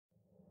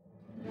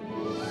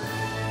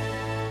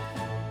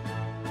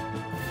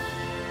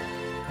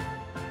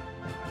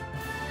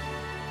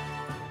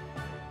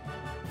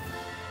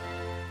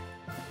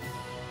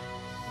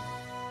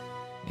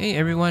Hey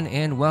everyone,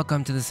 and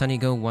welcome to the Sunny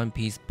Go One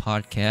Piece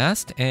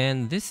podcast.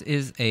 And this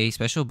is a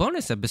special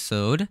bonus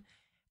episode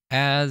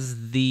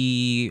as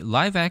the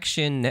live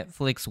action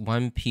Netflix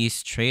One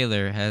Piece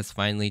trailer has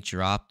finally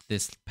dropped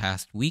this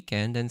past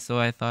weekend. And so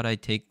I thought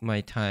I'd take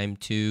my time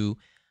to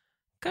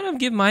kind of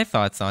give my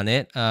thoughts on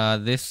it.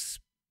 This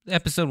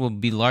episode will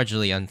be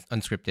largely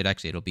unscripted.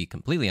 Actually, it'll be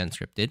completely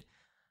unscripted.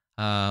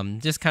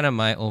 Just kind of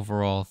my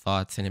overall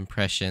thoughts and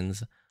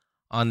impressions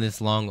on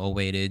this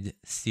long-awaited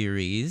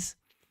series.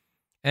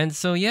 And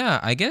so, yeah,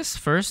 I guess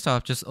first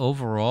off, just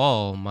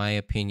overall, my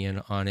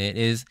opinion on it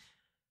is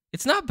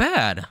it's not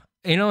bad.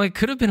 You know, it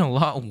could have been a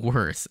lot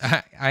worse.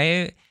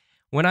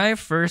 When I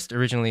first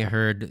originally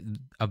heard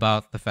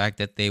about the fact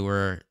that they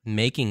were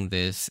making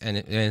this, and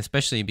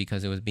especially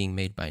because it was being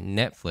made by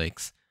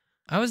Netflix,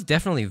 I was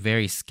definitely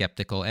very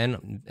skeptical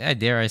and,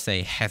 dare I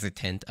say,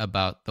 hesitant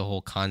about the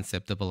whole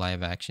concept of a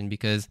live action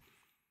because,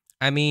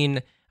 I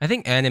mean, I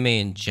think anime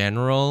in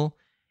general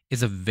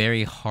is a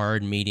very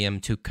hard medium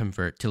to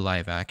convert to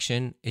live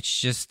action.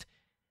 It's just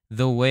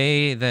the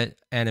way that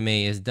anime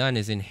is done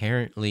is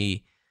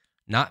inherently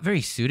not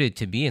very suited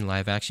to be in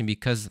live action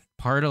because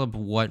part of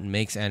what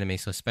makes anime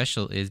so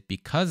special is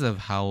because of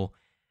how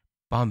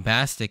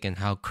bombastic and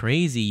how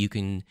crazy you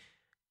can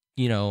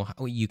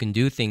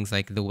do things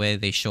like the way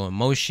they show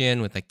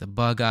emotion with like the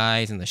bug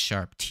eyes and the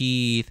sharp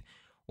teeth,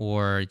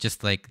 or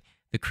just like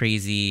the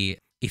crazy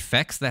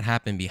effects that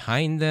happen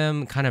behind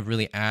them kind of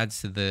really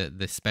adds to the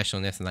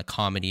specialness and the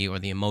comedy or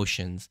the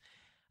emotions,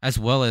 as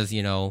well as,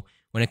 you know,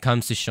 when it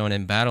comes to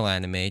shonen battle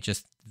anime,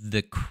 just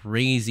the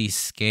crazy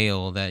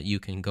scale that you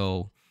can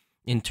go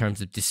in terms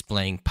of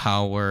displaying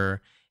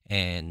power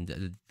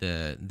and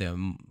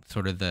the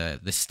sort of the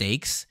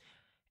stakes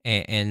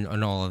and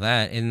all of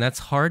that. And that's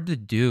hard to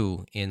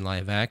do in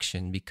live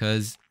action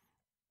because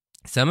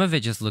some of it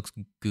just looks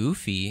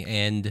goofy,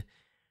 and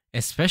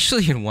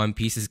especially in One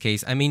Piece's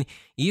case, I mean,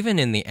 even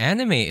in the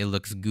anime, it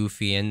looks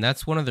goofy. And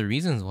that's one of the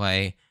reasons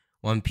why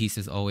One Piece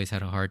has always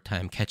had a hard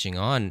time catching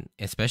on,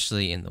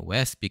 especially in the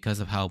West, because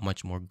of how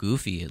much more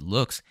goofy it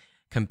looks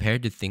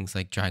compared to things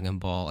like Dragon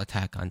Ball,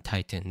 Attack on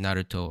Titan,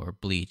 Naruto, or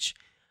Bleach.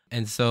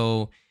 And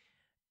so,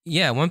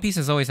 yeah, One Piece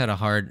has always had a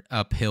hard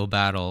uphill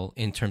battle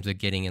in terms of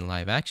getting in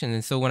live action.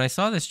 And so when I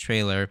saw this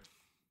trailer,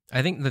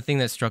 I think the thing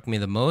that struck me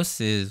the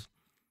most is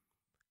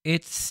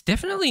it's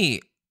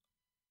definitely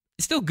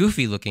still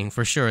goofy looking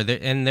for sure.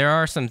 And there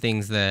are some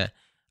things that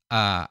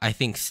I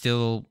think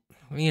still,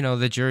 you know,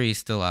 the jury is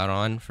still out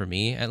on, for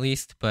me at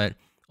least. But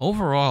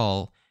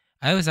overall,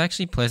 I was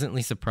actually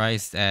pleasantly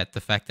surprised at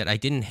the fact that I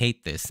didn't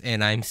hate this.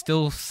 And I'm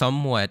still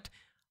somewhat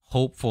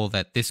hopeful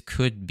that this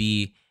could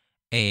be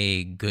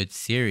a good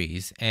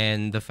series.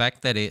 And the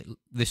fact that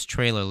this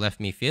trailer left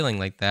me feeling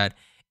like that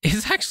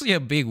is actually a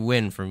big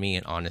win for me,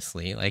 and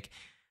honestly. Like,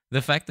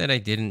 the fact that I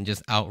didn't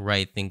just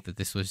outright think that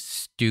this was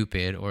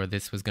stupid or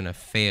this was going to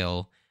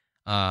fail,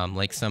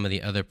 like some of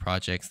the other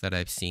projects that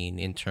I've seen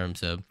in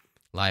terms of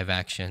live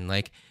action.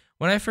 Like,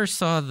 when I first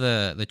saw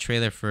the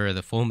trailer for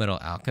the Full Metal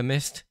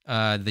Alchemist,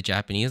 the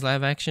Japanese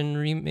live action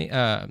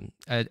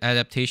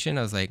adaptation,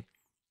 I was like,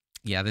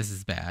 yeah, this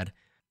is bad.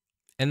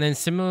 And then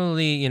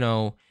similarly, you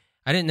know,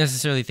 I didn't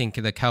necessarily think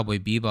the Cowboy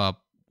Bebop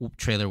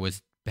trailer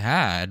was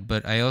bad,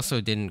 but I also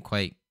didn't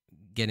quite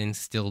get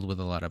instilled with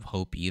a lot of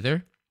hope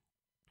either.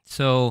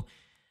 So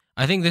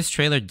I think this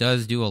trailer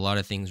does do a lot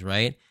of things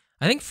right.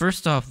 I think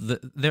first off,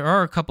 there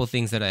are a couple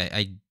things that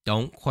I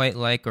don't quite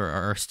like or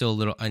are still a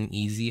little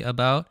uneasy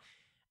about.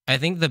 I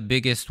think the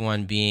biggest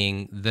one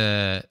being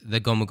the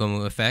Gomu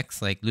Gomu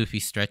effects, like Luffy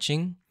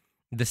stretching.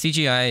 The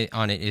CGI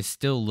on it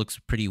still looks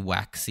pretty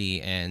waxy,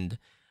 and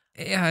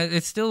yeah,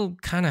 it still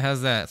kind of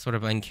has that sort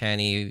of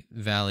uncanny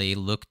valley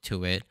look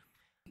to it.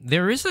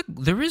 There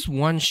is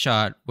one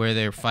shot where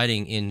they're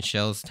fighting in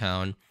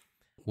Shellstown,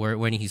 where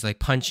when he's like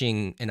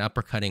punching and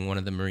uppercutting one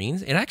of the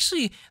Marines,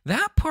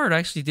 that part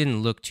actually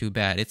didn't look too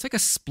bad. It's like a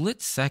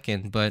split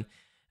second, but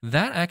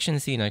that action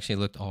scene actually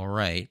looked all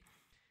right.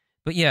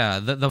 But yeah,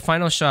 the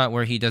final shot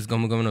where he does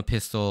Gomu Gomu no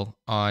Pistol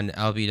on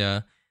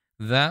Albedo,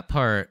 that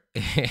part,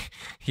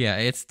 yeah,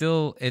 it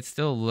still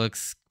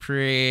looks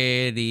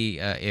pretty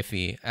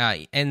iffy.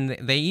 And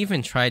they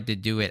even tried to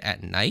do it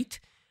at night,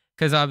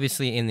 because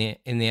obviously in the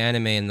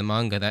anime and the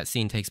manga, that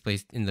scene takes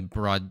place in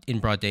broad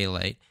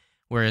daylight.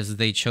 Whereas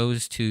they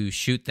chose to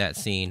shoot that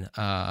scene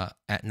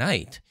at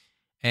night.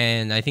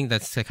 And I think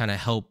that's to kind of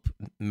help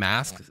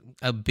mask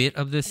a bit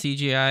of the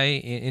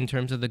CGI in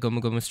terms of the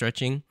Gomu Gomu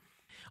stretching.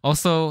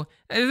 Also,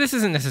 this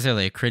isn't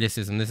necessarily a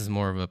criticism. This is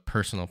more of a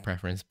personal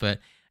preference. But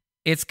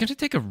it's going to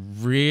take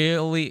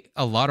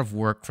a lot of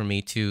work for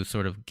me to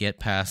sort of get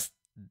past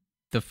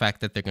the fact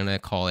that they're going to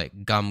call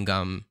it Gum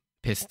Gum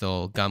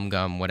Pistol, Gum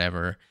Gum,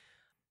 whatever.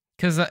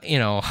 Because, you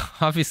know,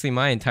 obviously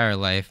my entire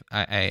life,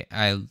 I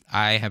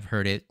have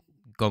heard it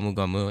Gomu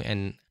Gomu,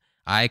 and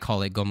I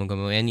call it Gomu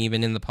Gomu, and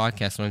even in the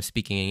podcast when I'm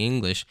speaking in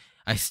English,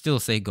 I still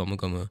say Gomu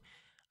Gomu,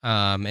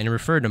 and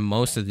refer to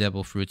most of the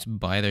devil fruits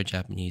by their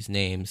Japanese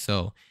names.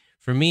 So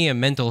for me, a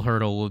mental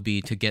hurdle would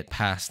be to get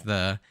past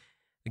the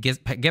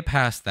get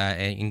past that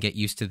and get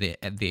used to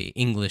the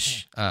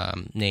English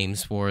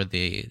names for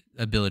the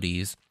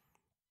abilities.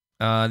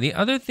 The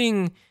other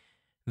thing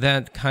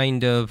that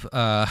kind of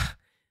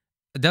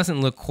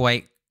doesn't look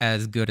quite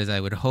as good as I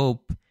would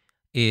hope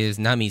is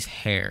Nami's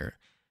hair.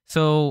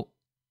 So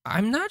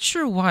I'm not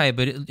sure why,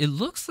 but it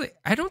looks like,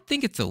 I don't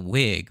think it's a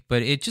wig,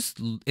 but it just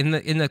in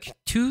the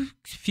too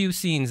few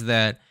scenes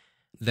that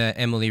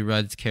Emily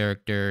Rudd's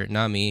character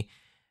Nami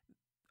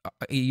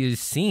is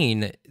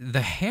seen,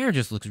 the hair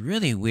just looks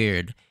really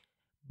weird.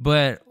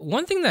 But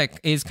one thing that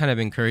is kind of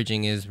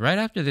encouraging is right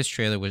after this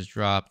trailer was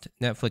dropped,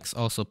 Netflix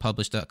also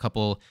published a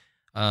couple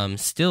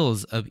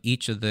stills of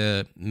each of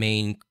the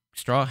main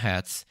Straw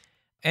Hats.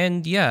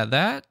 And yeah,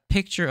 that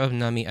picture of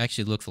Nami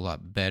actually looks a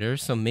lot better.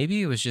 So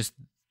maybe it was just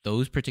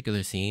those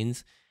particular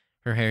scenes.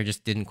 Her hair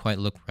just didn't quite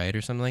look right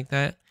or something like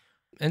that.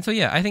 And so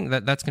yeah, I think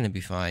that that's going to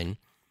be fine.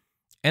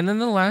 And then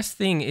the last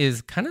thing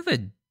is kind of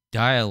the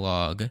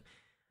dialogue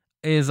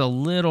is a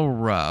little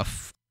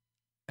rough.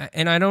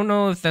 And I don't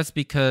know if that's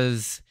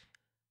because,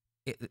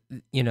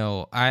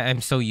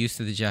 I'm so used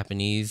to the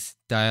Japanese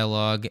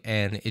dialogue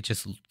and it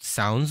just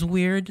sounds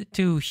weird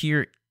to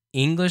hear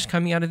English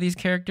coming out of these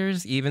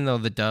characters, even though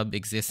the dub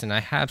exists. And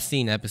I have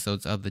seen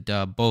episodes of the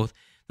dub, both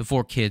the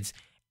 4Kids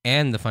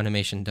and the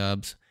Funimation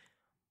dubs.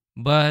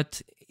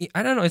 But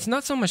I don't know, it's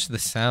not so much the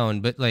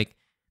sound, but like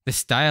the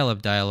style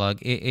of dialogue,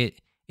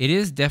 it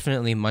is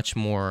definitely much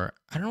more,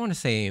 I don't want to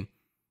say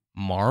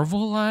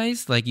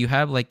Marvelized. Like you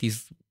have like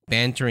these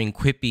bantering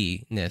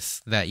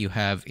quippiness that you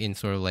have in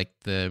sort of like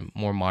the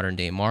more modern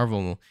day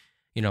Marvel,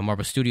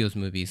 Marvel Studios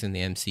movies in the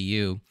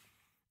MCU.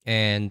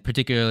 And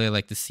particularly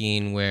like the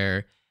scene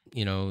where,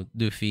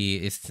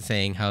 Luffy is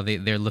saying how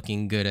they're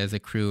looking good as a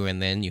crew.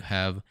 And then you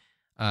have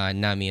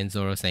Nami and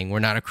Zoro saying, we're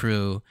not a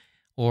crew.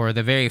 Or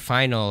the very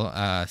final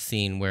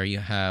scene where you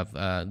have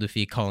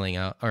Luffy calling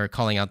out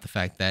the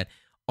fact that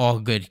all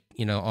good,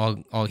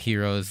 all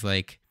heroes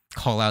like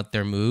call out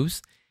their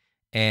moves.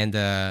 And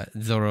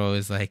Zoro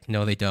is like,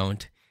 no, they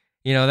don't.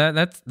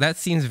 That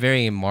seems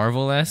very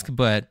Marvel-esque,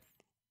 but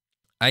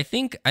I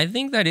think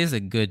that is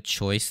a good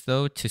choice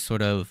though to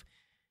sort of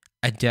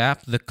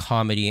adapt the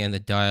comedy and the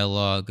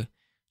dialogue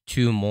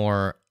to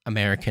more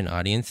American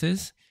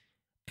audiences.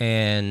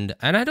 And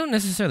I don't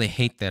necessarily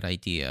hate that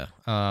idea.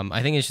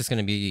 I think it's just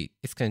going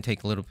to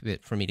take a little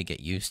bit for me to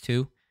get used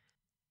to.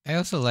 I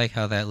also like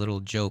how that little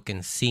joke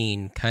and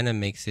scene kind of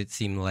makes it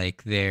seem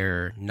like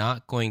they're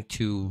not going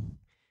to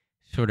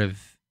sort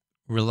of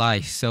rely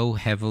so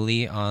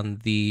heavily on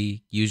the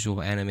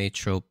usual anime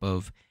trope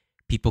of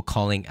people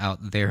calling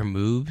out their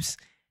moves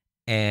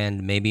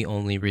and maybe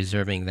only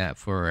reserving that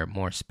for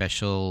more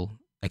special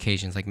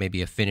occasions, like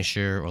maybe a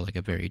finisher or like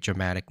a very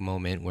dramatic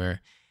moment where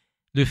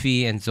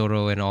Luffy and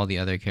Zoro and all the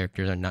other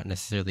characters are not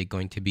necessarily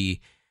going to be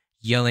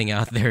yelling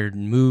out their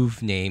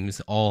move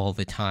names all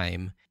the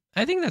time.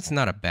 I think that's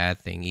not a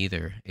bad thing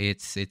either.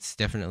 It's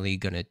definitely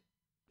gonna,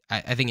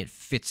 I think it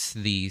fits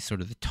the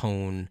sort of the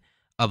tone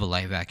of a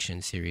live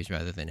action series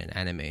rather than an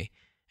anime.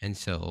 And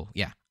so,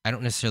 yeah, I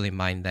don't necessarily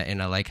mind that.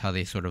 And I like how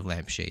they sort of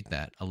lampshade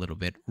that a little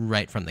bit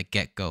right from the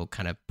get go,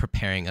 kind of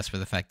preparing us for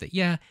the fact that,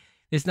 yeah,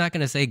 it's not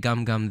going to say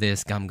gum gum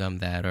this, gum gum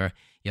that, or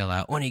yell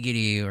out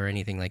onigiri or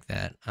anything like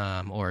that,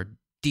 or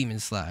demon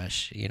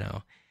slash,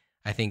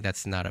 I think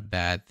that's not a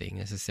bad thing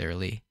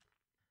necessarily.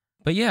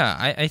 But yeah,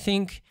 I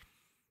think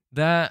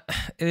that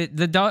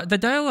the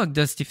dialogue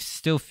does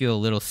still feel a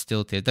little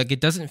stilted. Like it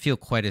doesn't feel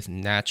quite as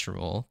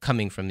natural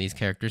coming from these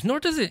characters, nor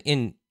does it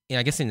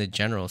I guess in the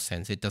general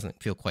sense, it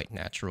doesn't feel quite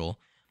natural.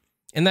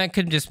 And that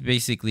could just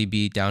basically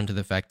be down to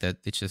the fact that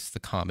it's just the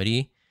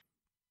comedy.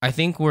 I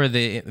think where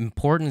the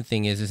important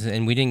thing is,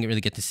 and we didn't really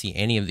get to see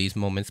any of these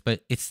moments,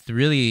 but it's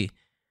the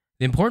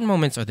important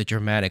moments are the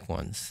dramatic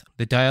ones.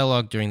 The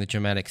dialogue during the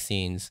dramatic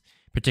scenes,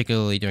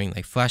 particularly during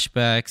like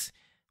flashbacks,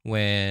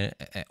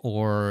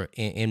 or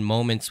in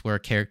moments where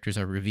characters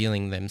are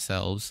revealing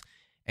themselves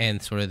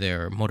and sort of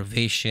their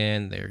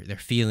motivation, their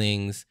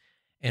feelings,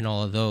 and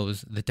all of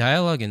those. The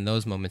dialogue in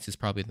those moments is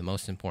probably the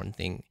most important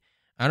thing.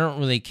 I don't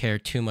really care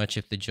too much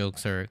if the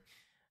jokes are,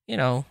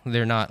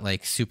 they're not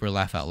like super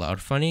laugh out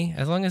loud funny.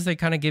 As long as they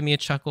kind of give me a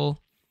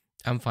chuckle,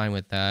 I'm fine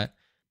with that.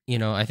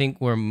 I think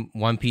where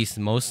One Piece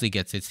mostly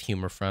gets its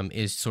humor from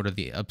is sort of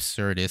the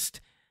absurdist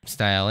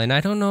style. And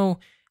I don't know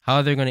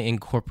how they're going to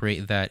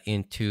incorporate that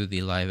into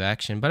the live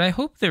action, but I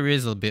hope there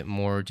is a bit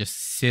more just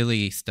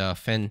silly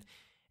stuff. And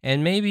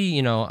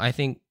maybe, I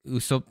think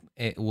Usopp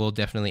will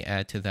definitely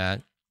add to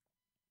that,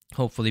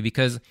 hopefully,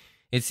 because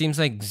it seems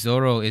like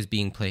Zoro is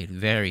being played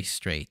very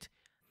straight,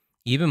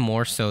 even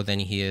more so than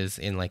he is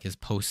in like his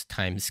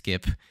post-time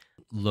skip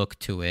look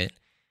to it.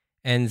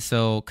 And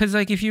so, because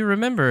like if you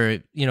remember,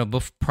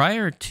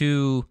 prior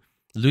to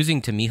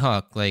losing to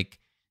Mihawk, like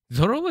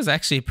Zoro was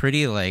actually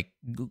pretty like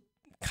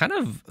kind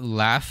of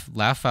laugh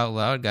out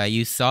loud guy.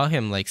 You saw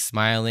him like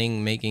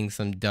smiling, making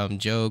some dumb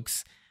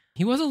jokes.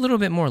 He was a little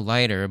bit more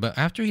lighter, but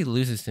after he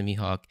loses to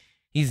Mihawk,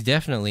 he's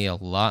definitely a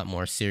lot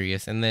more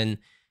serious. And then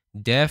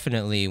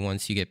definitely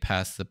once you get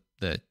past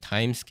the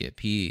time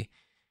skip,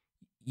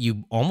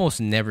 you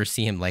almost never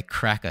see him like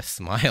crack a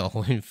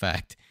smile, in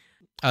fact,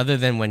 other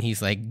than when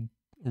he's like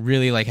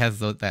really like has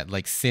that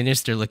like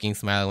sinister looking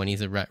smile when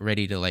he's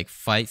ready to like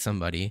fight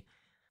somebody.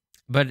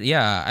 But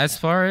yeah, as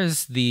far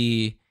as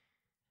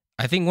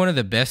I think one of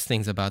the best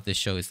things about this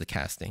show is the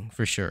casting,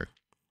 for sure.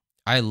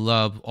 I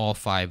love all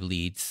 5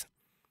 leads.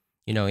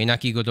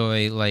 Inaki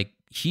Godoy, like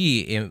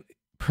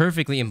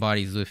perfectly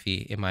embodies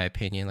Luffy, in my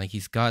opinion. Like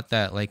he's got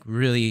that like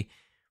really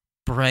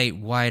bright,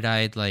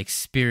 wide-eyed, like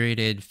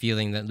spirited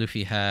feeling that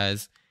Luffy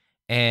has.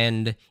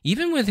 And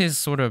even with his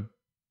sort of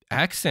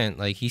accent,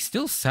 like he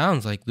still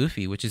sounds like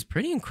Luffy, which is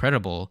pretty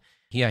incredible.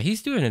 Yeah,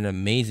 he's doing an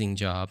amazing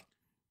job.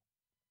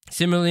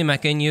 Similarly,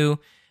 Makenyu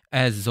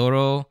as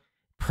Zoro,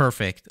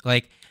 perfect.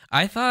 Like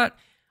I thought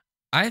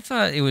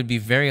it would be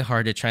very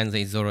hard to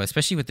translate Zoro,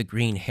 especially with the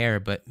green hair,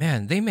 but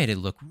man, they made it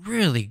look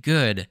really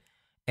good.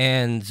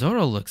 And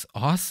Zoro looks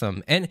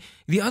awesome. And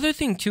the other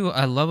thing too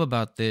I love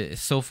about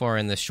this so far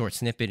in the short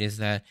snippet is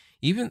that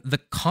even the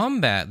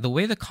combat, the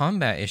way the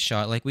combat is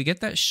shot, like we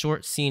get that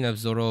short scene of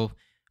Zoro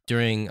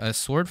during a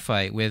sword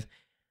fight with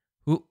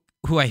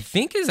who I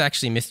think is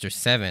actually Mr.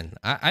 7.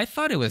 I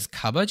thought it was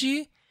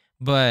Kabaji,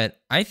 but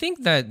I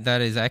think that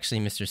is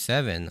actually Mr.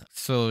 7.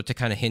 So to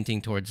kind of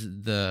hinting towards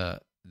the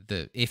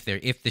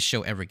if the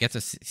show ever gets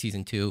a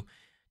season 2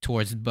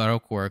 towards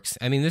Baroque works.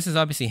 I mean, this is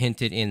obviously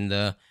hinted in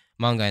the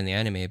manga and the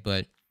anime,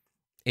 but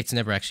it's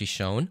never actually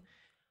shown.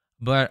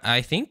 But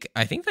I think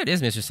that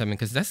is Mr. 7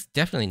 because that's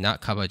definitely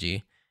not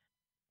Kabaji.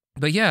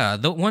 But yeah,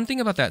 the one thing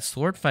about that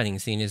sword fighting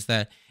scene is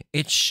that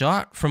it's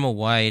shot from a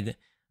wide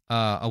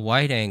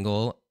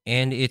angle,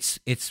 and it's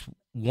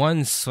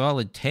one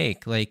solid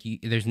take. Like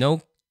there's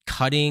no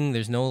cutting,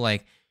 there's no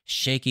like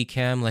shaky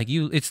cam. Like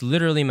it's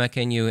literally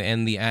Makenyu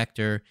and the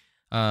actor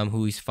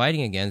who he's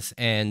fighting against,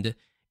 and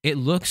it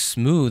looks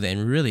smooth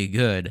and really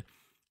good.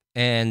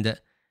 And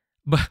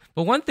but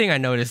one thing I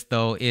noticed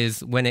though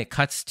is when it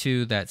cuts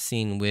to that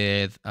scene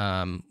with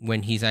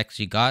when he's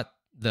actually got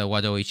the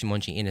Wado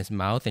Ichimonji in his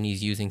mouth and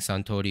he's using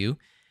Santoryu,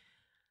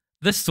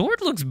 the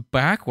sword looks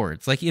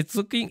backwards. Like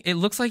it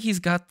looks like he's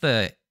got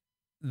the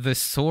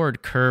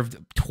sword curved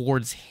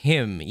towards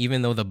him,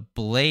 even though the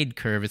blade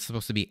curve is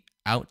supposed to be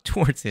out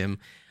towards him.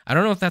 I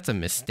don't know if that's a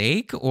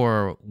mistake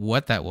or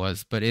what that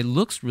was, but it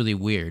looks really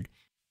weird.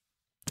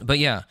 But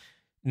yeah,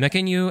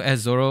 Makenyu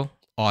as Zoro,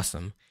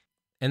 awesome.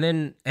 And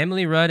then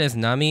Emily Rudd as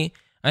Nami,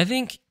 I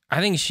think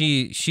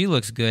she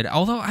looks good.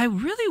 Although I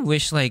really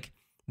wish like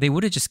they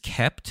would have just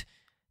kept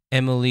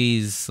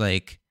Emily's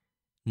like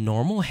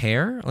normal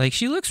hair. Like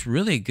she looks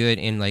really good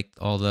in like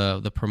all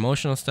the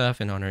promotional stuff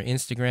and on her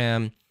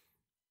Instagram.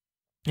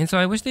 And so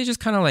I wish they just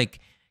kind of like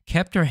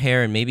kept her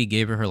hair and maybe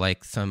gave her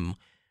like some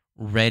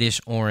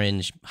reddish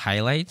orange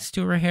highlights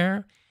to her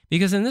hair,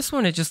 because in this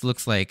one it just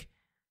looks like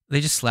they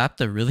just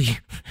slapped a really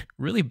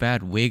really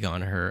bad wig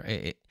on her.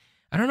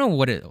 I don't know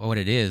what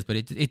it is, but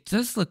it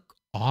does look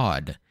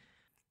odd.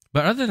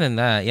 But other than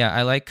that, yeah,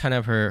 I like kind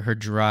of her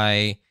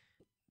dry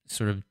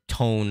sort of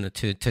tone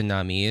to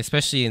Nami,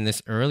 especially in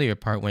this earlier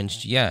part when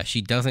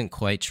she doesn't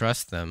quite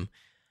trust them.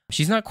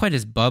 She's not quite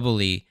as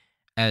bubbly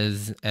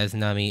as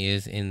Nami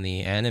is in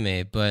the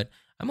anime, but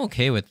I'm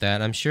okay with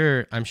that. I'm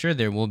sure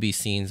there will be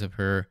scenes of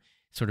her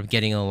sort of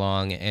getting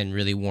along and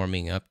really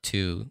warming up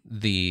to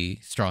the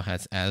Straw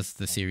Hats as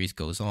the series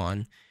goes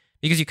on,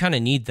 because you kind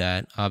of need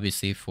that,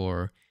 obviously,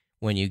 for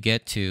when you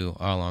get to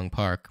Arlong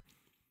Park.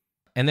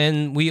 And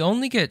then we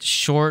only get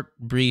short,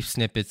 brief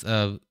snippets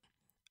of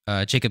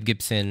Jacob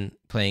Gibson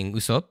playing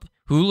Usopp,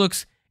 who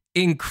looks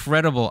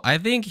incredible. I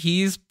think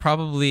he's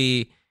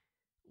probably,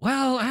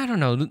 well, I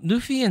don't know.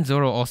 Luffy and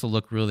Zoro also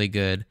look really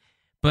good,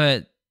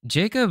 but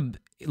Jacob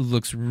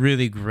looks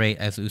really great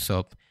as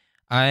Usopp.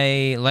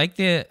 I like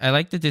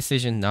the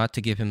decision not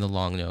to give him the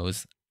long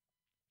nose.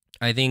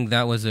 I think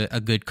that was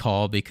a good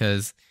call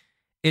because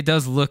it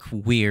does look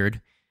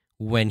weird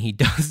when he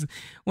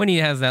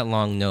has that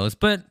long nose.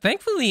 But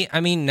thankfully,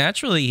 I mean,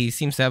 naturally, he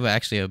seems to have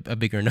actually a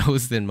bigger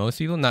nose than most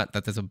people. Not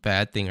that that's a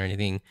bad thing or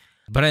anything,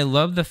 but I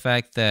love the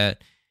fact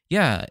that,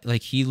 yeah,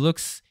 like he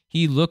looks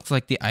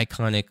like the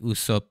iconic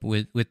Usopp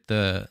with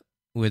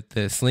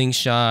the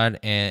slingshot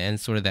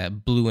and sort of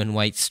that blue and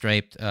white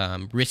striped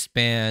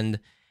wristband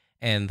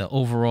and the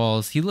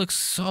overalls. He looks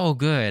so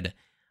good.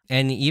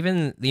 And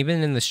even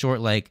in the short,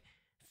 like,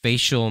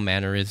 facial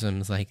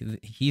mannerisms, like,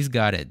 he's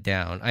got it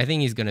down. I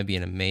think he's going to be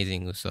an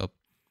amazing Usopp.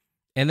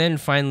 And then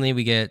finally,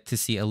 we get to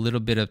see a little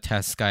bit of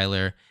Taz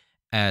Skylar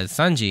as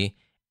Sanji.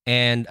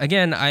 And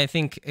again, I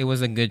think it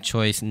was a good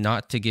choice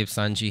not to give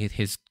Sanji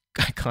his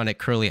iconic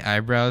curly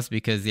eyebrows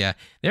because, yeah,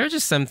 there are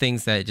just some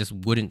things that just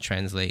wouldn't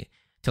translate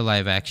to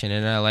live action.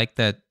 And I like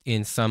that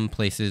in some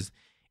places,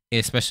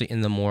 especially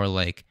in the more,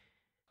 like,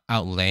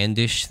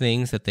 outlandish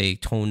things, that they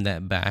tone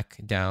that back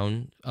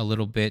down a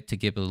little bit to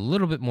give a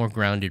little bit more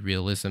grounded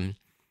realism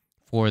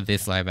for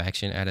this live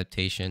action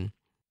adaptation.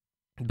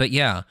 But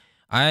yeah,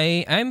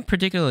 I'm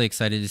particularly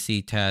excited to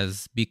see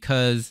Taz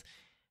because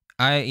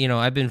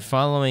I've been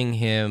following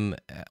him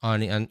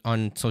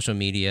on social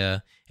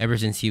media ever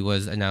since he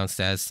was announced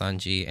as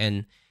Sanji,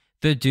 and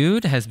the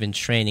dude has been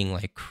training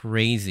like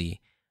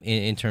crazy.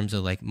 in terms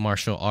of like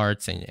martial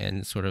arts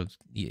and sort of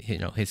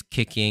his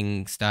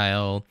kicking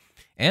style.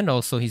 And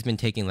also he's been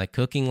taking like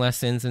cooking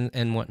lessons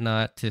and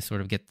whatnot to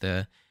sort of get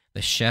the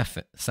chef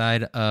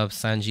side of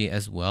Sanji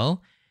as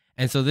well.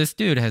 And so this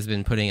dude has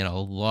been putting in a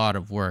lot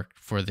of work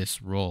for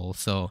this role.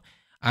 So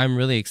I'm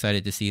really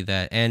excited to see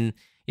that. And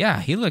yeah,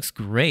 he looks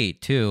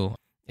great too.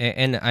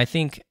 And I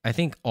think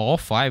all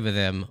five of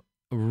them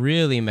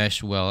really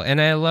mesh well. And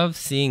I love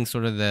seeing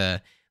sort of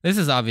this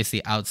is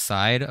obviously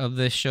outside of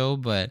the show,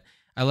 but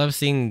I love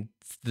seeing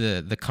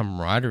the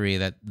camaraderie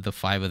that the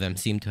five of them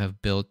seem to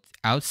have built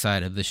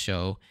outside of the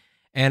show.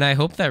 And I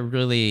hope that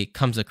really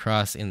comes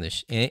across in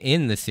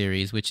the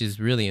series, which is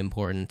really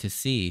important to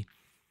see.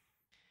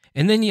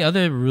 And then the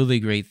other really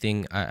great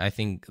thing I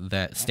think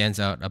that stands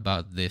out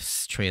about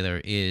this trailer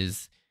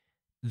is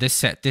the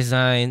set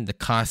design, the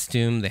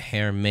costume, the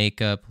hair,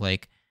 makeup,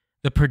 like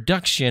the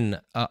production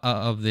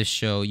of this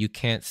show. You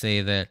can't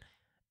say that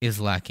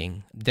is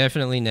lacking.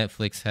 Definitely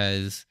Netflix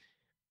has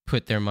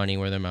put their money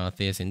where their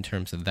mouth is in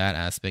terms of that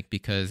aspect,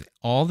 because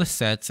all the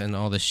sets and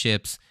all the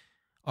ships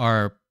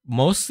are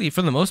mostly,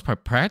 for the most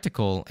part,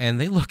 practical, and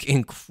they look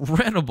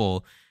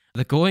incredible.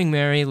 The Going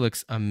Merry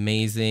looks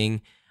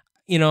amazing.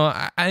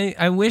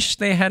 I wish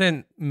they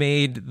hadn't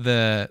made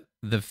the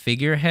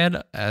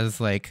figurehead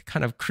as like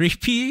kind of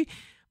creepy,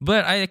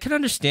 but I can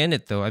understand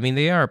it though. I mean,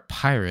 they are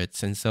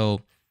pirates, and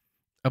so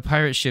a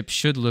pirate ship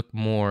should look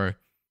more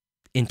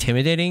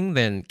intimidating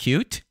than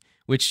cute,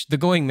 which the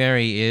Going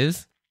Merry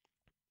is.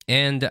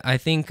 And I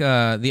think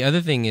the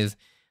other thing is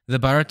the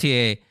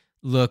Baratier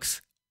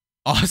looks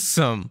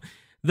awesome.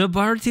 The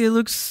Baratier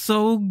looks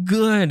so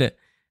good.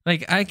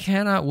 Like, I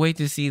cannot wait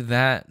to see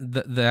that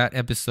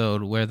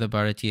episode where the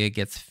Baratier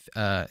gets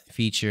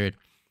featured,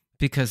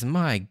 because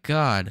my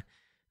God,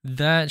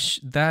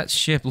 that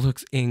ship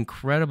looks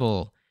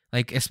incredible.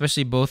 Like,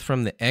 especially both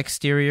from the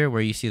exterior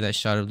where you see that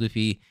shot of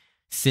Luffy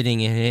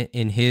sitting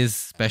in his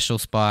special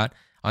spot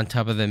on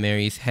top of the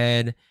Mary's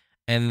head,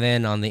 and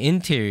then on the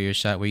interior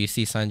shot where you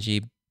see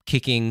Sanji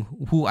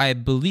kicking who I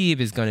believe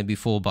is going to be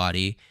full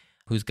body,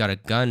 who's got a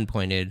gun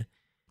pointed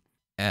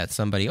at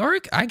somebody, or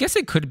I guess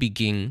it could be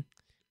Ging.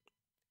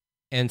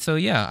 And so,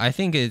 yeah, I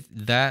think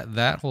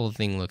that whole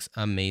thing looks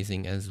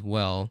amazing as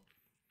well.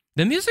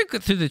 The music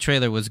through the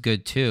trailer was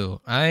good too.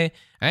 I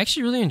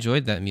actually really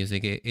enjoyed that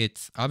music.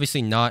 It's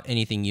obviously not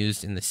anything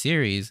used in the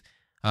series,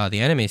 the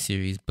anime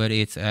series, but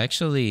it's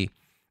actually,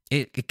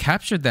 it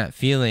captured that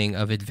feeling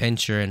of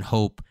adventure and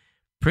hope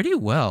pretty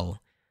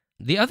well.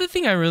 The other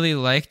thing I really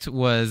liked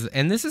was,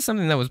 and this is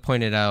something that was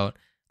pointed out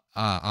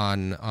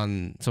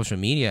on social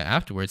media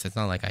afterwards. It's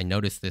not like I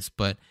noticed this,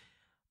 but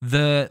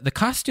the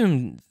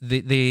costume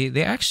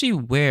they actually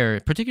wear,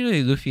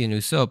 particularly Luffy and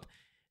Usopp,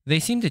 they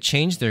seem to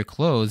change their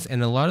clothes,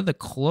 and a lot of the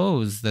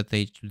clothes that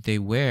they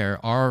wear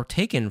are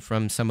taken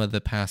from some of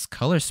the past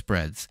color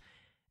spreads.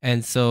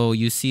 And so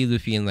you see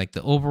Luffy in like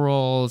the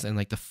overalls and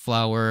like the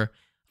flower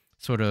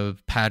sort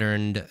of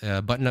patterned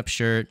button-up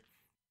shirt,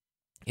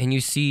 and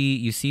you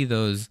see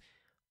those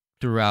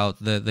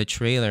throughout the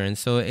trailer. And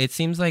so it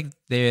seems like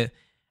they're,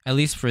 at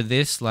least for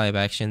this live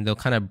action, they'll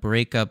kind of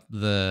break up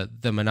the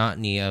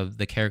monotony of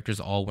the characters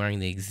all wearing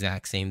the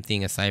exact same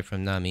thing aside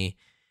from Nami.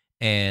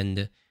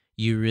 And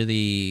you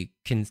really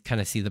can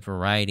kind of see the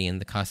variety in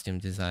the costume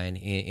design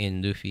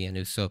in Luffy and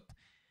Usopp.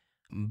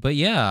 But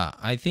yeah,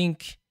 I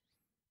think,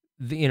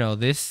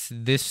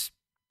 this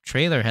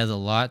trailer has a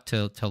lot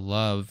to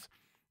love.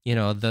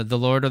 The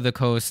Lord of the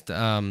Coast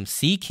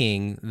Sea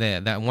King,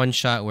 that one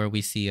shot where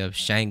we see of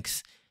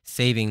Shanks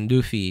saving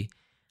Luffy,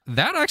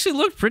 that actually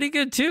looked pretty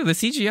good too. The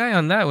CGI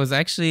on that was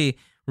actually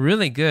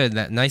really good.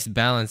 That nice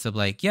balance of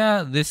like,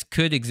 yeah, this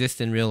could exist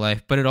in real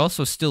life, but it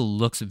also still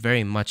looks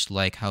very much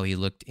like how he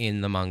looked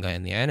in the manga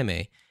and the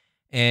anime.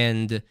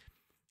 And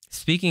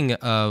speaking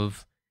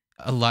of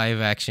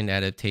live action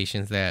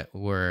adaptations that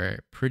were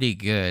pretty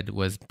good,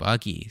 was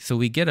Buggy. So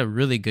we get a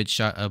really good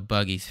shot of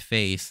Buggy's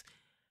face,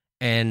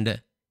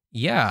 and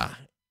yeah,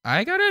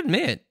 I gotta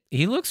admit,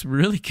 he looks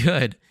really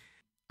good.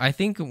 I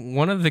think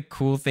one of the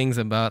cool things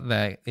about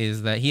that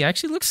is that he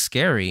actually looks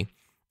scary,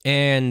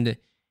 and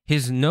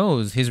his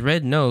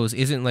red nose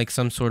isn't like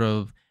some sort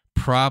of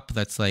prop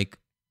that's like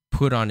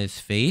put on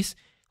his face.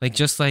 Like,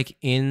 just like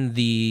in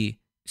the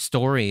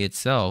story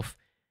itself,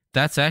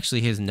 that's actually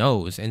his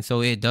nose. And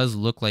so it does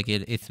look like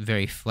it's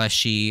very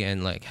fleshy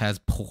and like has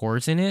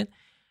pores in it.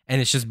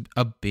 And it's just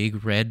a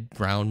big red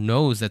brown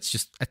nose that's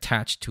just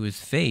attached to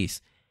his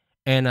face.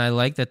 And I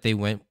like that they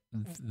went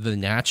the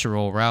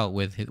natural route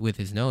with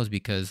his nose,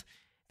 because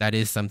that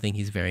is something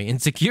he's very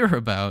insecure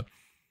about.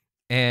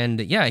 And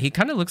yeah, he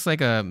kind of looks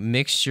like a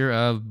mixture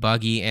of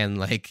Buggy and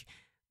like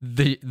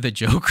the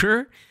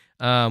Joker,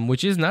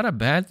 which is not a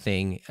bad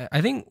thing. I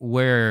think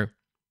where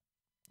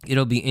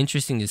it'll be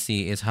interesting to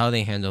see is how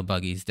they handle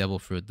Buggy's devil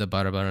fruit, the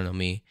Barabara no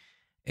Mi,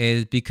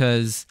 is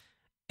because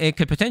it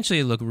could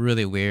potentially look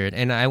really weird.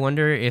 And I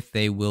wonder if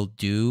they will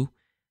do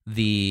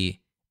the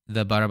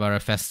Barabara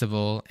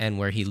festival, and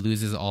where he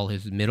loses all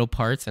his middle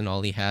parts and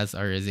all he has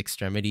are his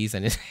extremities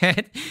and his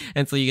head.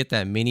 And so you get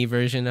that mini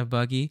version of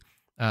Buggy.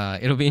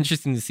 It'll be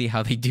interesting to see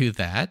how they do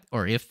that,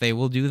 or if they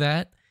will do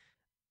that.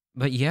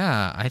 But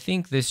yeah, I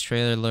think this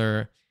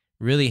trailer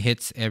really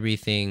hits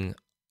everything.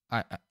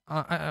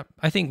 I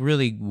think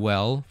really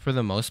well for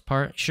the most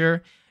part.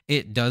 Sure,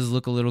 it does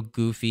look a little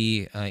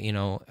goofy.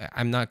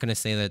 I'm not gonna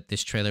say that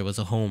this trailer was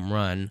a home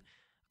run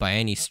by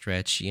any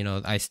stretch.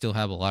 I still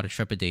have a lot of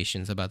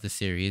trepidations about the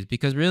series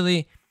because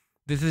really,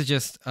 this is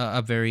just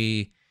a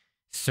very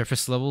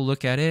surface level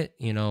look at it.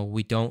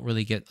 We don't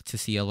really get to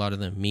see a lot of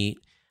the meat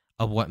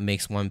of what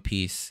makes One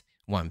Piece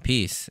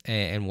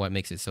and what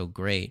makes it so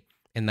great,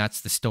 and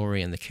that's the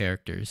story and the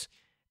characters.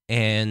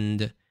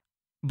 And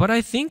but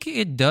I think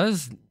it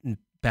does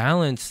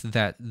balance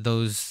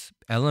those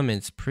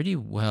elements pretty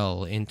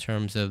well in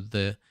terms of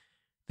the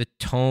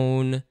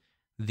tone,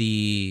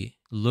 the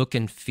look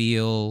and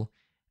feel,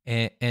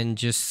 and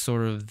just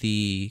sort of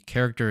the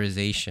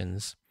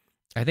characterizations.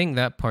 I think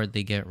that part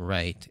they get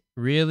right.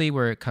 Really,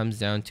 where it comes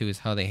down to is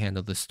how they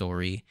handle the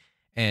story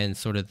and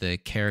sort of the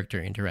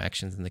character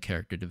interactions and the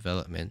character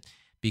development.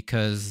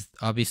 Because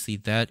obviously,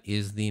 that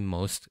is the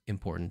most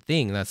important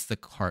thing. That's the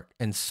heart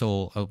and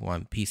soul of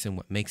One Piece, and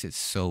what makes it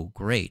so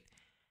great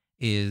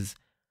is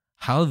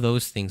how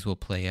those things will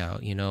play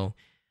out.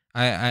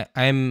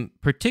 I'm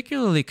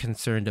particularly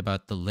concerned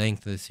about the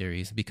length of the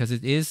series because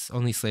it is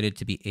only slated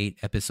to be 8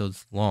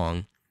 episodes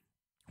long,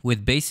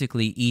 with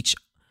basically each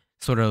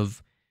sort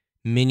of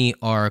mini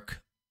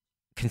arc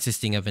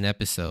consisting of an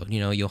episode.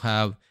 You'll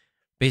have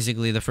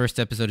basically the first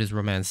episode is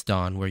Romance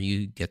Dawn, where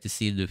you get to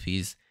see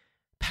Luffy's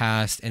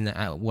past and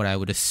what I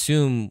would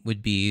assume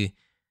would be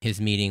his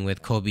meeting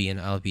with Kobe and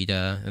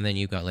Alvida. And then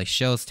you've got like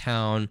Shell's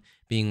Town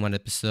being one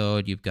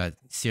episode. You've got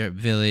Syrup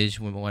Village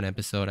with one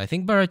episode. I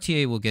think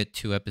Baratier will get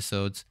 2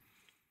 episodes.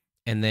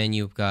 And then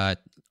you've got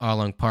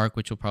Arlong Park,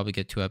 which will probably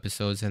get 2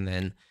 episodes. And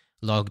then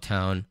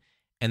Logtown.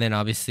 And then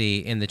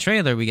obviously in the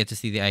trailer, we get to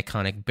see the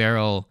iconic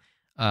barrel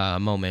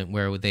moment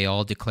where they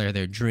all declare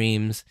their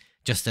dreams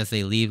just as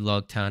they leave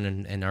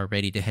Logtown and are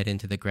ready to head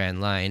into the Grand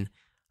Line.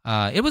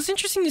 It was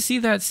interesting to see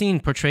that scene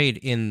portrayed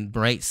in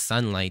bright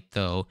sunlight,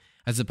 though,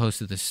 as opposed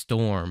to the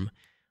storm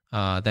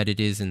that it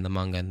is in the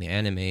manga and the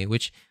anime,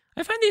 which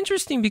I find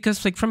interesting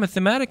because, like, from a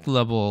thematic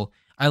level,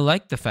 I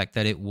like the fact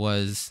that it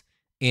was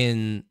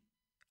in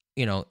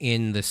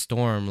the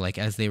storm, like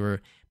as they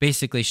were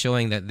basically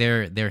showing that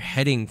they're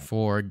heading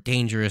for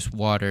dangerous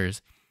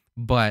waters,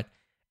 but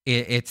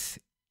it's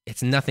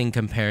nothing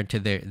compared to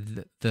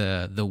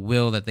the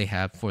will that they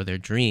have for their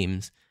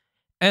dreams.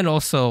 And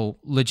also,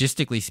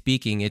 logistically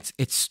speaking, it's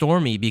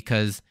stormy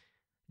because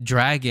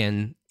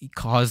Dragon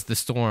caused the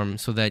storm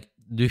so that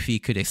Luffy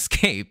could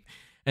escape.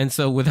 And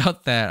so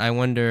without that, I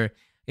wonder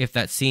if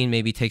that scene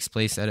maybe takes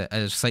place at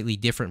a slightly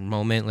different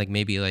moment, like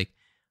maybe like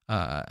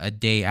a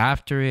day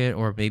after it,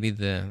 or maybe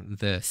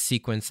the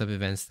sequence of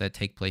events that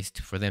take place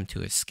for them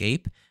to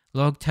escape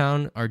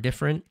Logtown are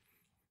different.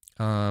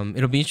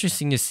 It'll be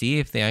interesting to see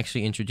if they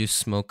actually introduce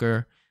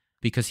Smoker,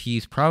 because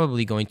he's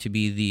probably going to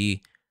be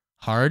the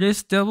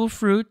hardest devil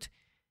fruit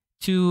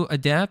to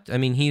adapt. I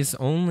mean,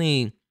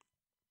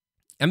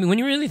 when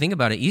you really think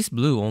about it, East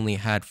Blue only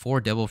had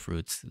 4 devil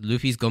fruits: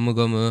 Luffy's Gomu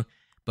Gomu,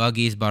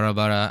 Buggy's Bara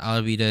Bara,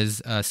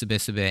 Alvida's Sube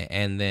Sube,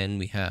 and then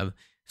we have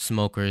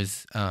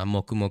Smoker's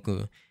Moku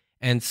Moku.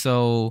 And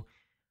so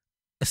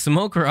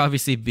Smoker,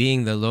 obviously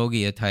being the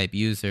Logia type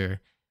user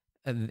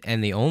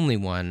and the only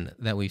one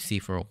that we see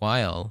for a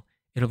while,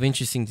 it'll be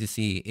interesting to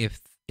see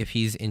if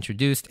he's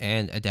introduced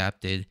and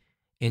adapted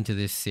into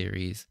this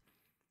series.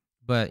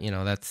 But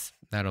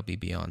that'll be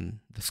beyond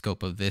the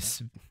scope of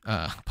this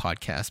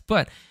podcast.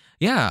 But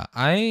yeah,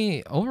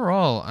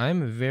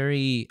 I'm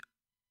very,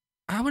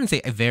 I wouldn't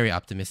say very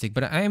optimistic,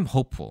 but I am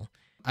hopeful.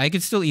 I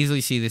could still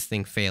easily see this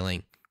thing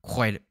failing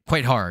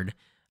quite hard.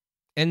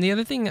 And the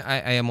other thing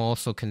I am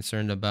also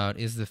concerned about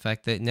is the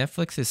fact that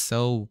Netflix is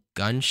so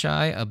gun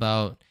shy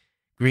about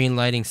green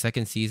lighting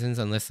second seasons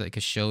unless like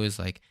a show is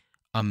like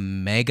a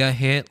mega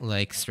hit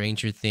like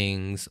Stranger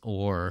Things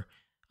or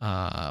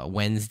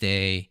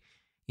Wednesday.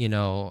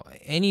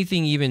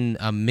 Anything even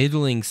a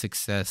middling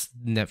success,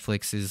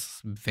 Netflix is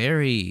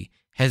very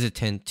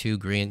hesitant to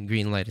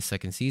green light a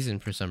second season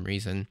for some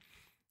reason.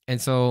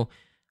 And so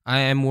I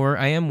am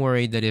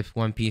worried that if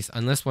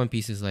unless One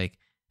Piece is like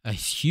a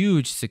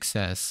huge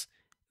success,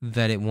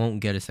 that it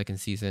won't get a second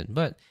season.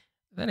 But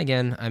then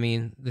again, I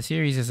mean, the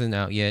series isn't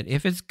out yet.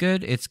 If it's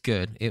good, it's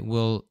good. It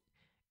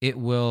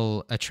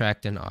will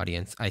attract an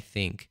audience, I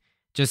think,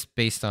 just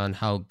based on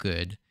how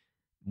good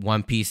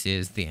One Piece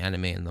is, the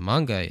anime and the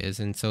manga is.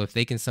 And so if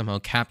they can somehow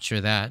capture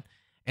that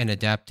and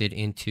adapt it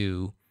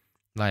into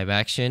live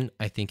action,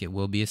 I think it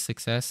will be a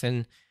success.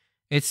 And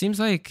it seems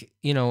like,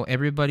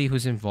 everybody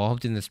who's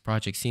involved in this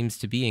project seems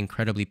to be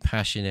incredibly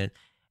passionate.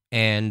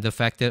 And the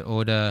fact that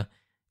Oda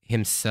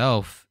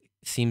himself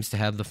seems to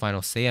have the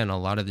final say on a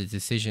lot of the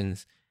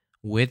decisions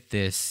with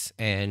this.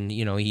 And, he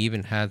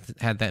even had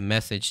that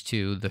message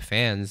to the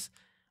fans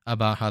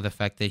about how the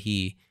fact that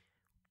he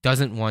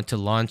doesn't want to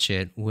launch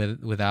it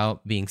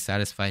without being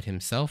satisfied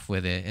himself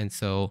with it. And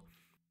so,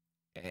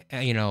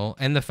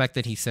 and the fact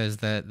that he says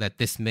that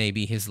this may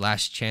be his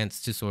last chance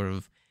to sort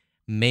of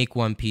make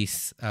One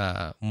Piece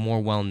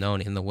more well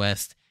known in the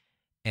West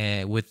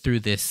through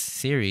this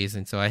series.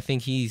 And so I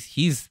think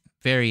he's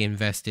very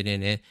invested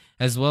in it,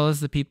 as well as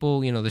the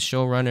people, the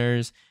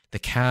showrunners, the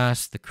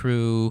cast, the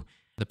crew,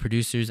 the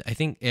producers. I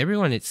think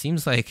everyone, it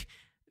seems like,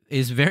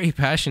 is very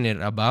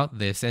passionate about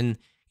this. And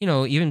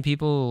even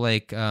people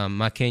like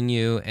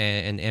Makenyu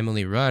and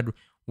Emily Rudd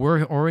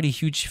were already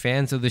huge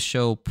fans of the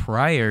show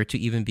prior to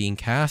even being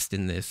cast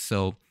in this.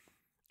 So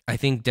I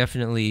think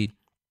definitely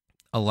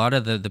a lot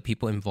of the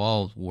people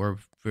involved were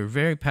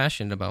very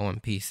passionate about One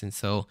Piece. And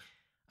so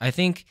I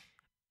think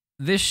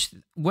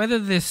whether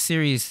this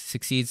series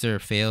succeeds or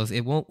fails,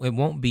 it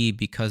won't be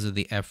because of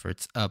the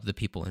efforts of the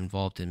people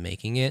involved in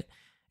making it.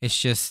 It's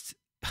just,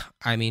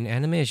 I mean,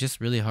 anime is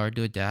just really hard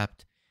to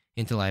adapt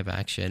into live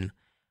action.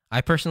 I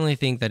personally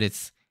think that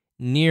it's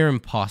near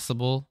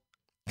impossible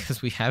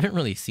because we haven't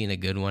really seen a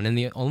good one. And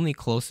the only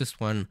closest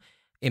one,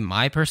 in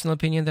my personal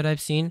opinion, that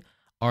I've seen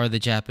are the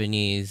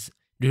Japanese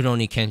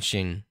Rurouni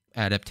Kenshin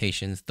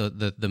adaptations,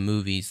 the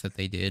movies that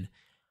they did.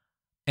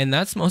 And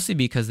that's mostly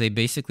because they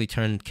basically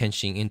turned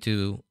Kenshin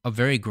into a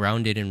very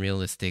grounded and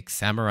realistic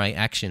samurai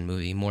action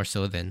movie, more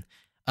so than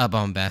a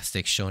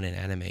bombastic shonen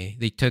anime.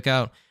 They took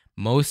out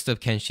most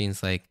of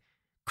Kenshin's like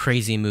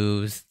crazy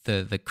moves,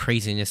 the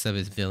craziness of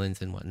his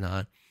villains and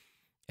whatnot.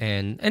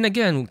 And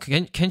again,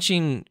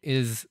 Kenshin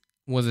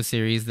was a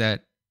series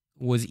that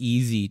was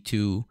easy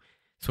to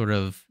sort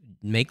of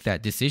make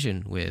that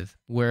decision with.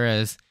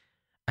 Whereas,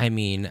 I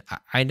mean,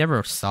 I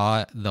never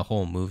saw the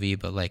whole movie,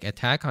 but like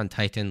Attack on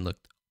Titan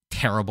looked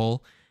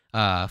terrible.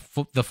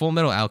 The Full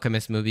Metal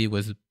Alchemist movie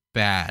was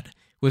bad,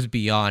 was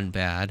beyond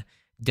bad.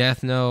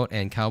 Death Note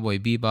and Cowboy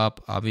Bebop,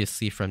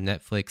 obviously from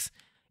Netflix,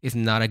 is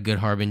not a good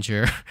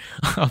harbinger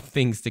of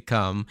things to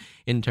come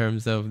in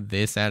terms of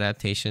this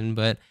adaptation.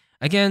 But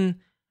again,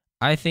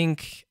 I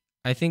think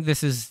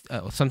this is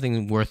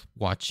something worth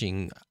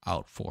watching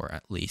out for,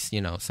 at least,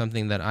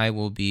 something that I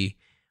will be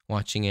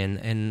watching in.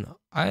 And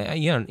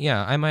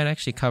I might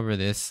actually cover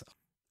this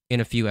in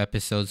a few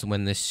episodes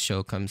when this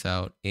show comes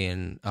out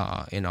in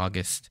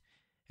August.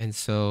 And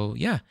so,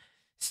 yeah,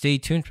 stay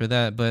tuned for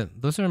that.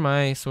 But those are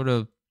my sort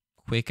of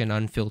quick and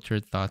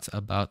unfiltered thoughts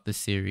about the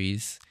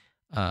series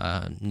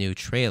new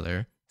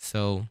trailer.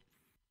 So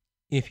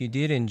if you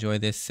did enjoy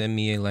this, send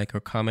me a like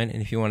or comment.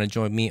 And if you want to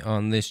join me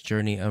on this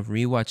journey of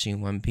rewatching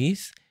One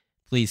Piece,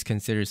 please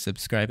consider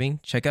subscribing.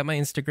 Check out my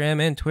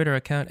Instagram and Twitter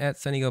account at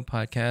SunnyGo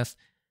Podcast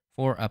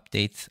for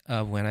updates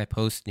of when I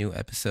post new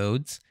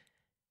episodes.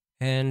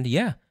 And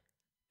yeah,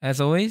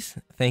 as always,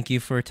 thank you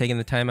for taking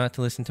the time out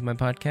to listen to my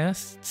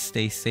podcast.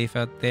 Stay safe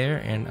out there,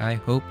 and I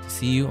hope to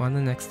see you on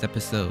the next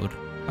episode.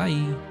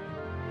 Bye.